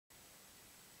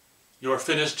Your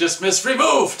finished dismiss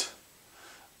removed!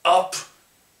 Up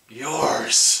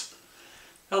yours!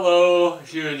 Hello,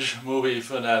 huge movie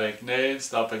fanatic Nate,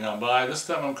 stopping on by. This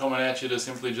time I'm coming at you to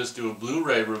simply just do a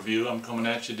Blu-ray review. I'm coming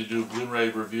at you to do a Blu-ray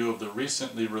review of the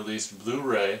recently released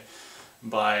Blu-ray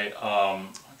by, I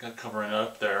got covering it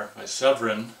up there, by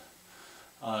Severin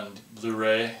on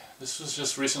Blu-ray. This was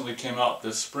just recently came out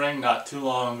this spring, not too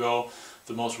long ago.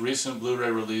 The most recent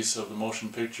Blu-ray release of the motion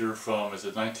picture from, is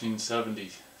it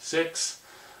 1976,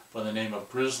 by the name of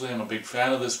Grizzly. I'm a big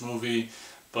fan of this movie,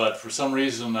 but for some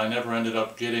reason I never ended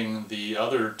up getting the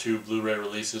other two Blu-ray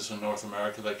releases in North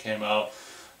America that came out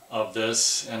of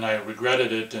this, and I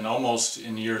regretted it, and almost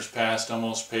in years past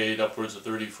almost paid upwards of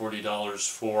 $30–40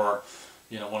 for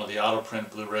one of the auto-print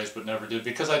Blu-rays, but never did,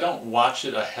 because I don't watch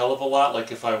it a hell of a lot.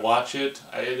 Like if I watch it,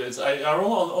 I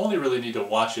only really need to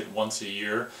watch it once a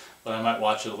year, but I might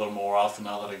watch it a little more often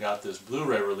now that I got this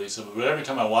Blu-ray release of it. But every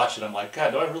time I watch it, I'm like,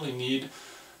 God, do I really need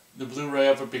the Blu-ray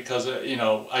of it? Because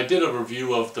I did a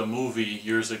review of the movie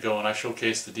years ago, and I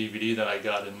showcased the DVD that I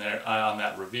got in there on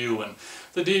that review, and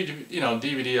the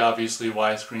DVD obviously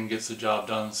widescreen gets the job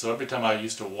done. So every time I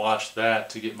used to watch that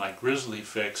to get my Grizzly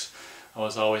fix, I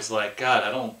was always like,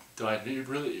 God, do I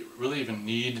really even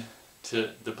need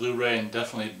the Blu-ray, and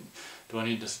definitely do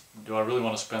I really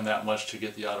want to spend that much to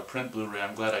get the out-of-print Blu-ray?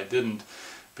 I'm glad I didn't,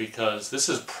 because this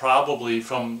is probably,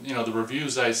 from the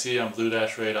reviews I see on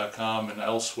Blu-ray.com and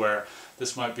elsewhere,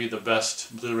 this might be the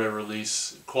best Blu-ray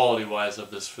release quality-wise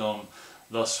of this film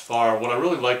thus far. What I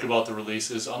really like about the release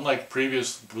is, unlike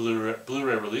previous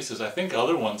Blu-ray releases, I think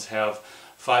other ones have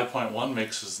 5.1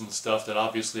 mixes and stuff that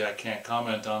obviously I can't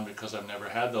comment on because I've never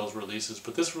had those releases,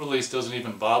 but this release doesn't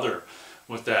even bother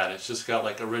with that. It's just got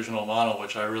like original mono,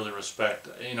 which I really respect.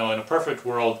 In a perfect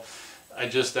world,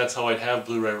 that's how I'd have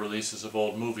Blu-ray releases of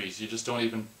old movies. You just don't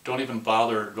even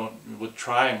bother with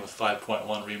trying with 5.1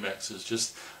 remixes.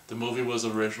 Just the movie was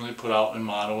originally put out in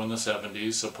mono in the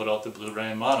 70s, so put out the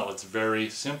Blu-ray in mono. It's very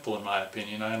simple in my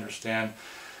opinion. I understand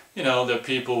that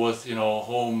people with,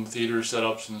 home theater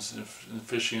setups and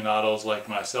aficionados like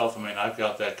myself, I mean, I've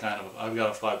got a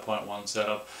 5.1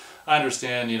 setup. I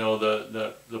understand,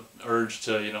 the urge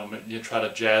to, you try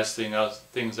to jazz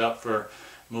things up for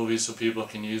movies so people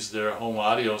can use their home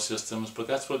audio systems, but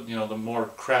that's what, the more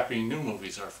crappy new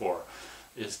movies are for,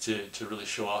 is to really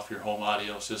show off your home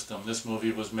audio system. This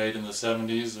movie was made in the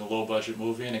 70s, a low-budget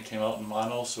movie, and it came out in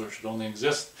mono, so it should only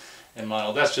exist in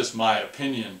mono. That's just my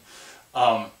opinion.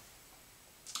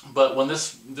 But when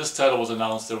this title was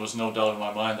announced, there was no doubt in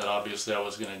my mind that obviously I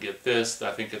was going to get this.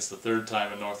 I think it's the third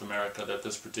time in North America that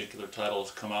this particular title has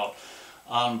come out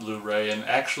on Blu-ray, and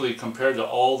actually compared to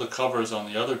all the covers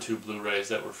on the other two Blu-rays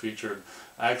that were featured,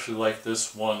 I actually like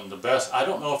this one the best. I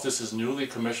don't know if this is newly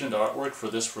commissioned artwork for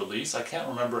this release. I can't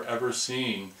remember ever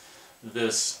seeing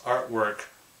this artwork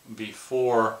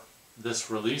before this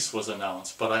release was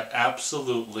announced, but I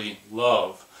absolutely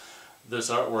love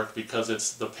this artwork because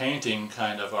it's the painting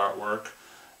kind of artwork,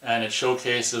 and it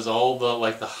showcases all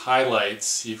the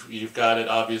highlights. You've got it,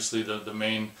 obviously the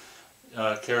main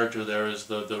character there is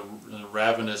the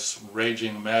ravenous,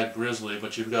 raging, mad grizzly,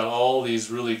 but you've got all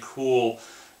these really cool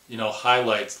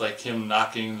highlights, like him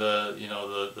knocking the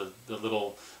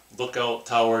little lookout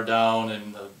tower down,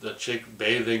 and the chick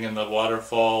bathing in the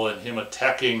waterfall, and him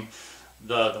attacking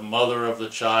the mother of the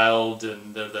child,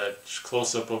 and that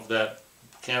close-up of that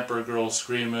camper girl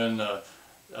screaming,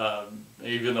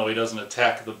 even though he doesn't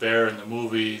attack the bear in the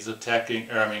movie, he's attack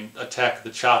the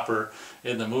chopper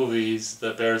in the movies.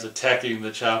 The bear's attacking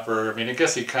the chopper. I mean, I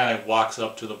guess he kind of walks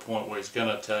up to the point where he's going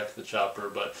to attack the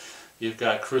chopper, but you've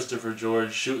got Christopher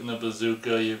George shooting the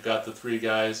bazooka, you've got the three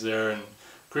guys there, and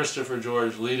Christopher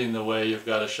George leading the way. You've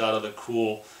got a shot of the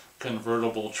cool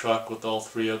convertible truck with all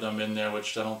three of them in there,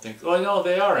 which I don't think, oh no,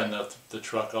 they are in the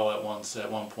truck all at once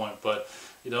at one point, but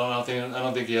I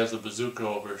don't think he has the bazooka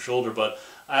over his shoulder. But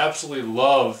I absolutely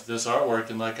love this artwork,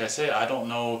 and like I say, I don't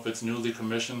know if it's newly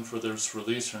commissioned for this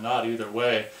release or not. Either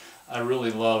way, I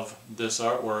really love this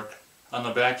artwork. On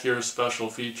the back here, special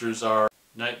features are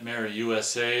Nightmare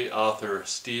USA author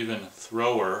Stephen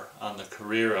Thrower on the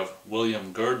career of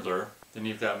William Girdler. Then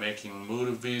you've got Making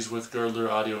Movies with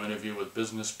Girdler, audio interview with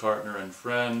business partner and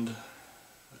friend,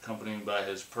 accompanied by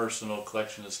his personal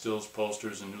collection of stills,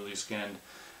 posters, and newly scanned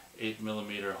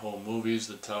 8mm home movies.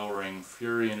 The Towering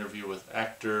Fury interview with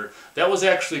actor. That was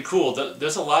actually cool.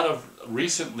 There's a lot of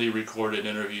recently recorded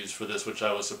interviews for this, which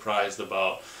I was surprised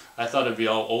about. I thought it'd be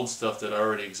all old stuff that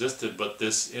already existed, but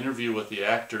this interview with the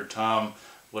actor Tom,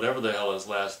 whatever the hell his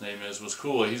last name is, was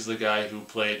cool. He's the guy who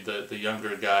played the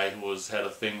younger guy who had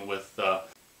a thing with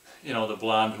you know, the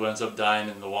blonde who ends up dying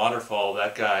in the waterfall,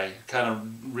 that guy, kind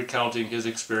of recounting his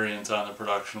experience on the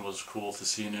production, was cool to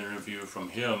see an interview from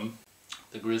him.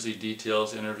 The Grizzly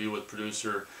Details interview with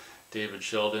producer David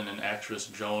Sheldon and actress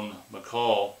Joan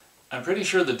McCall. I'm pretty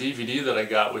sure the DVD that I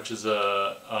got, which is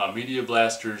a Media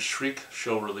Blasters Shriek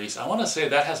Show release, I want to say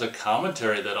that has a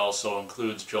commentary that also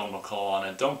includes Joan McCall on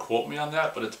it. Don't quote me on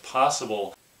that, but it's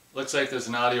possible. Looks like there's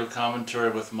an audio commentary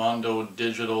with Mondo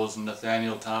Digital's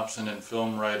Nathaniel Thompson and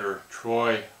film writer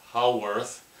Troy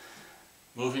Howarth.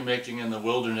 Movie Making in the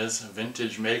Wilderness,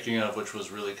 Vintage Making of, which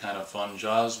was really kind of fun.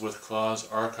 Jaws with Claws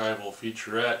archival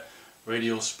featurette,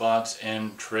 radio spots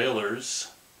and trailers.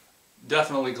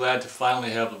 Definitely glad to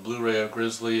finally have the Blu-ray of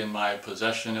Grizzly in my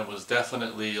possession. It was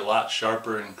definitely a lot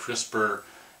sharper and crisper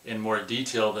in more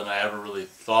detail than I ever really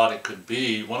thought it could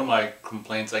be. One of my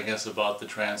complaints, I guess, about the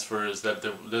transfer is that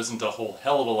there isn't a whole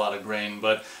hell of a lot of grain,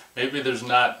 but maybe there's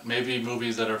not, maybe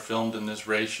movies that are filmed in this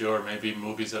ratio, or maybe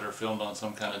movies that are filmed on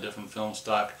some kind of different film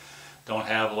stock don't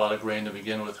have a lot of grain to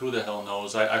begin with. Who the hell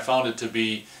knows? I found it to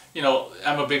be, you know,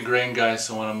 I'm a big grain guy,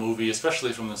 so when a movie,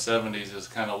 especially from the 70s, is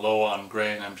kind of low on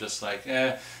grain, I'm just like,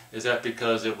 is that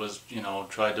because it was, you know,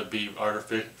 tried to be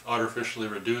artificially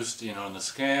reduced, you know, in the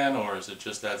scan, or is it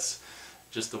just that's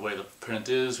just the way the print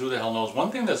is? Who the hell knows?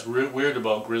 One thing that's weird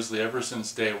about Grizzly ever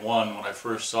since day one when I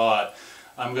first saw it,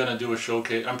 I'm going to do a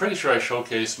showcase. I'm pretty sure I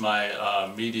showcased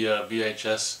my Media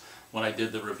VHS when I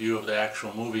did the review of the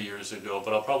actual movie years ago,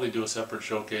 but I'll probably do a separate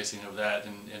showcasing of that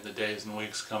in the days and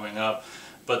weeks coming up.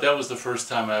 But that was the first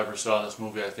time I ever saw this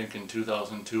movie. I think in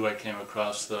 2002 I came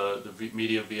across the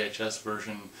Media VHS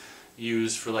version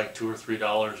used for like $2 or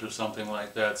 $3 or something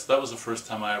like that. So that was the first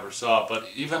time I ever saw it. But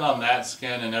even on that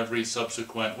scan and every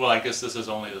subsequent, well, I guess this is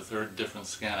only the third different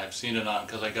scan I've seen it on,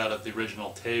 because I got it the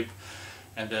original tape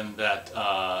and then that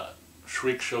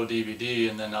Shriek Show DVD,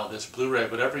 and then now this Blu-ray,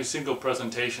 but every single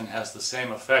presentation has the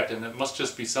same effect, and it must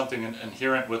just be something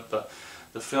inherent with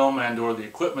the film and or the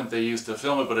equipment they use to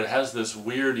film it, but it has this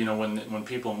weird, you know, when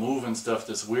people move and stuff,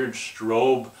 this weird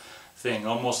strobe thing,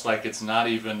 almost like it's not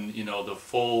even, you know, the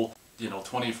full, you know,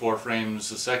 24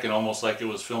 frames a second, almost like it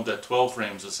was filmed at 12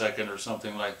 frames a second or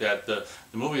something like that. The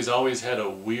movie's always had a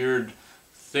weird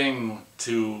thing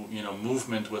to, you know,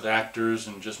 movement with actors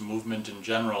and just movement in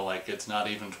general, like it's not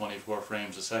even 24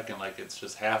 frames a second, like it's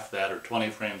just half that, or 20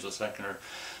 frames a second or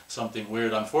something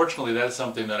weird. Unfortunately, that's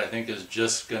something that I think is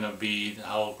just going to be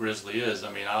how Grizzly is.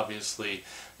 I mean, obviously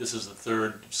this is the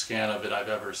third scan of it I've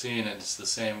ever seen, and it's the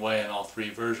same way in all three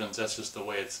versions. That's just the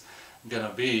way it's going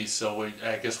to be, so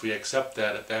I guess we accept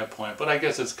that at that point. But I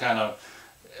guess it's kind of,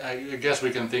 I guess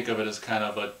we can think of it as kind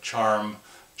of a charm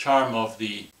of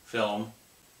the film.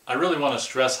 I really want to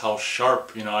stress how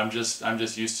sharp, you know, I'm just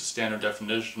used to standard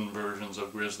definition versions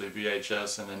of Grizzly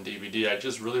VHS and then DVD. I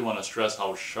just really want to stress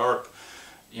how sharp,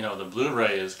 you know, the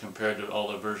Blu-ray is compared to all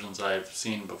the versions I've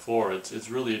seen before. It's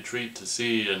really a treat to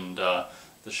see, and the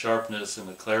sharpness and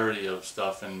the clarity of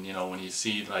stuff, and you know, when you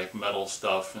see like metal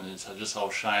stuff and it's just how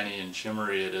shiny and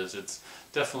shimmery it is, it's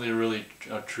definitely really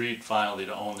a treat finally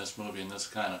to own this movie in this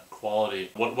kind of quality.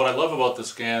 What I love about the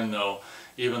scan though,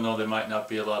 even though there might not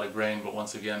be a lot of grain, but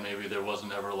once again maybe there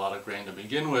wasn't ever a lot of grain to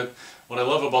begin with, what I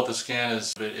love about the scan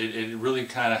is it really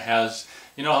kind of has,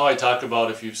 you know how I talk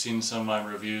about, if you've seen some of my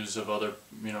reviews of other,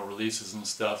 you know, releases and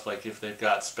stuff, like if they've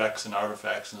got specs and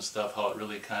artifacts and stuff, how it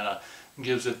really kind of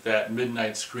gives it that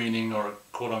midnight screening or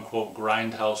quote-unquote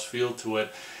grindhouse feel to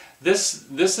it.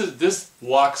 This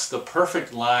walks the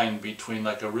perfect line between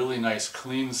like a really nice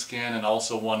clean scan and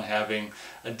also one having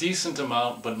a decent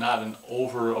amount but not an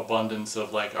overabundance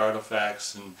of like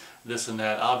artifacts and this and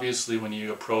that. Obviously when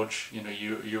you approach, you know,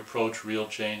 you approach real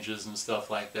changes and stuff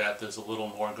like that, there's a little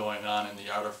more going on in the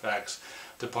artifacts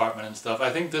department and stuff. I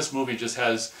think this movie just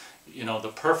has, you know, the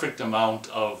perfect amount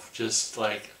of just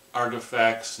like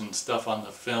artifacts and stuff on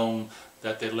the film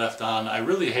that they left on. I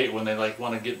really hate when they like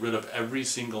want to get rid of every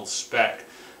single spec,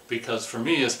 because for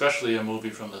me, especially a movie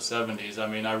from the 70s, I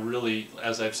mean, I really,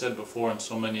 as I've said before in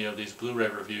so many of these Blu-ray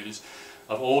reviews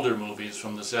of older movies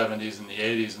from the 70s and the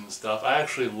 80s and stuff, I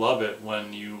actually love it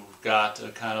when you've got a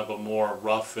kind of a more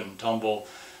rough and tumble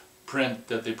print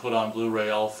that they put on Blu-ray,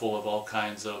 all full of all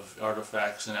kinds of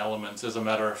artifacts and elements. As a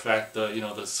matter of fact,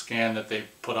 the scan that they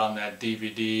put on that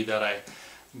DVD that I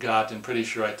got, and pretty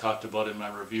sure I talked about in my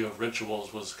review of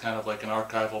Rituals, was kind of like an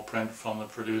archival print from the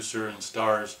producer and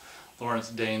stars Lawrence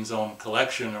Dane's own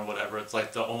collection or whatever. It's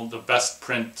like the best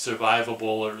print survivable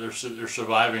or they're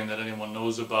surviving that anyone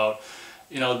knows about.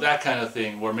 You know, that kind of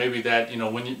thing, where maybe that, you know,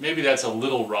 maybe that's a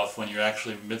little rough when you're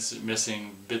actually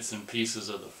missing bits and pieces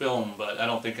of the film, but I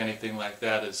don't think anything like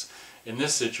that is in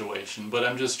this situation. But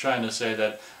I'm just trying to say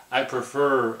that I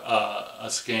prefer a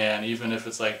scan, even if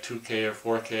it's like 2K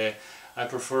or 4K. I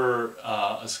prefer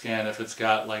a scan if it's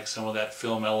got like some of that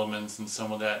film elements and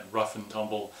some of that rough and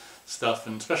tumble stuff,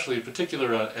 and especially in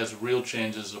particular as reel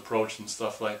changes approach and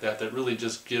stuff like that, that really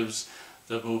just gives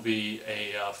the movie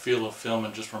a feel of film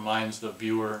and just reminds the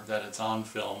viewer that it's on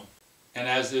film. And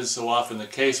as is so often the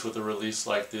case with a release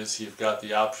like this, you've got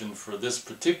the option for this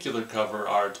particular cover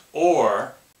art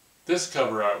or this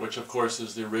cover art, which of course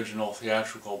is the original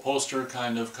theatrical poster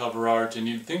kind of cover art. And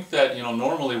you'd think that, you know,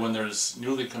 normally when there's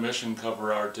newly commissioned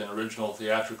cover art and original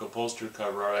theatrical poster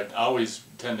cover art, I always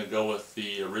tend to go with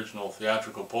the original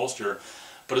theatrical poster.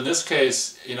 But in this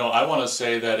case, you know, I want to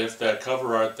say that if that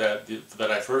cover art that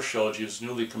I first showed you is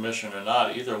newly commissioned or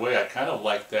not, either way I kind of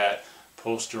like that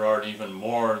poster art even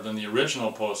more than the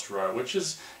original poster art, which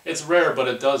is, it's rare, but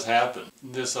it does happen.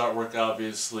 This artwork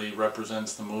obviously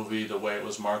represents the movie the way it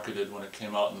was marketed when it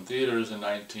came out in theaters in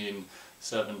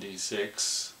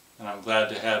 1976, and I'm glad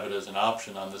to have it as an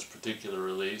option on this particular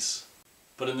release.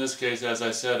 But in this case, as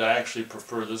I said, I actually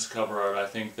prefer this cover art. I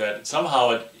think that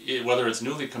somehow, whether it's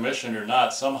newly commissioned or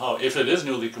not, somehow, if it is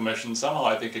newly commissioned, somehow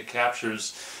I think it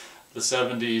captures the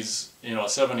 70s, you know,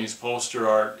 70s poster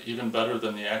art even better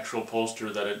than the actual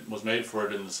poster that it was made for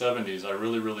it in the 70s. I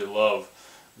really, really love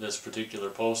this particular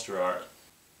poster art.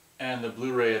 And the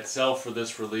Blu-ray itself for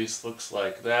this release looks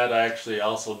like that. I actually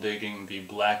also digging the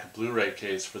black Blu-ray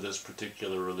case for this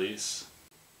particular release.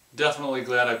 Definitely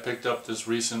glad I picked up this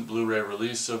recent Blu-ray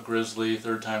release of Grizzly.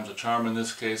 Third time's a charm in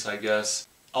this case, I guess.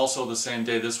 Also, the same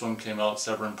day this one came out,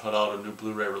 Severin put out a new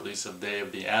Blu-ray release of Day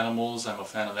of the Animals. I'm a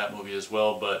fan of that movie as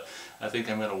well, but I think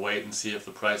I'm going to wait and see if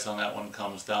the price on that one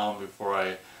comes down before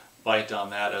I bite on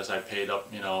that, as I paid up,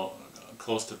 you know,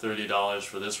 close to $30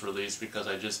 for this release because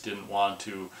I just didn't want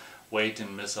to wait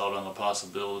and miss out on the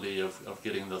possibility of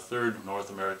getting the third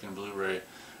North American Blu-ray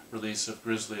release of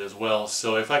Grizzly as well.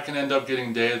 So if I can end up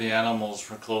getting Day of the Animals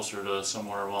for closer to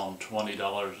somewhere around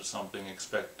 $20 or something,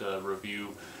 expect a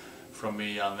review from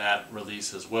me on that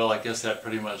release as well. I guess that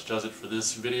pretty much does it for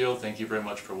this video. Thank you very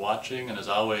much for watching, and as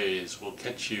always, we'll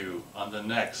catch you on the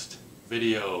next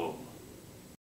video.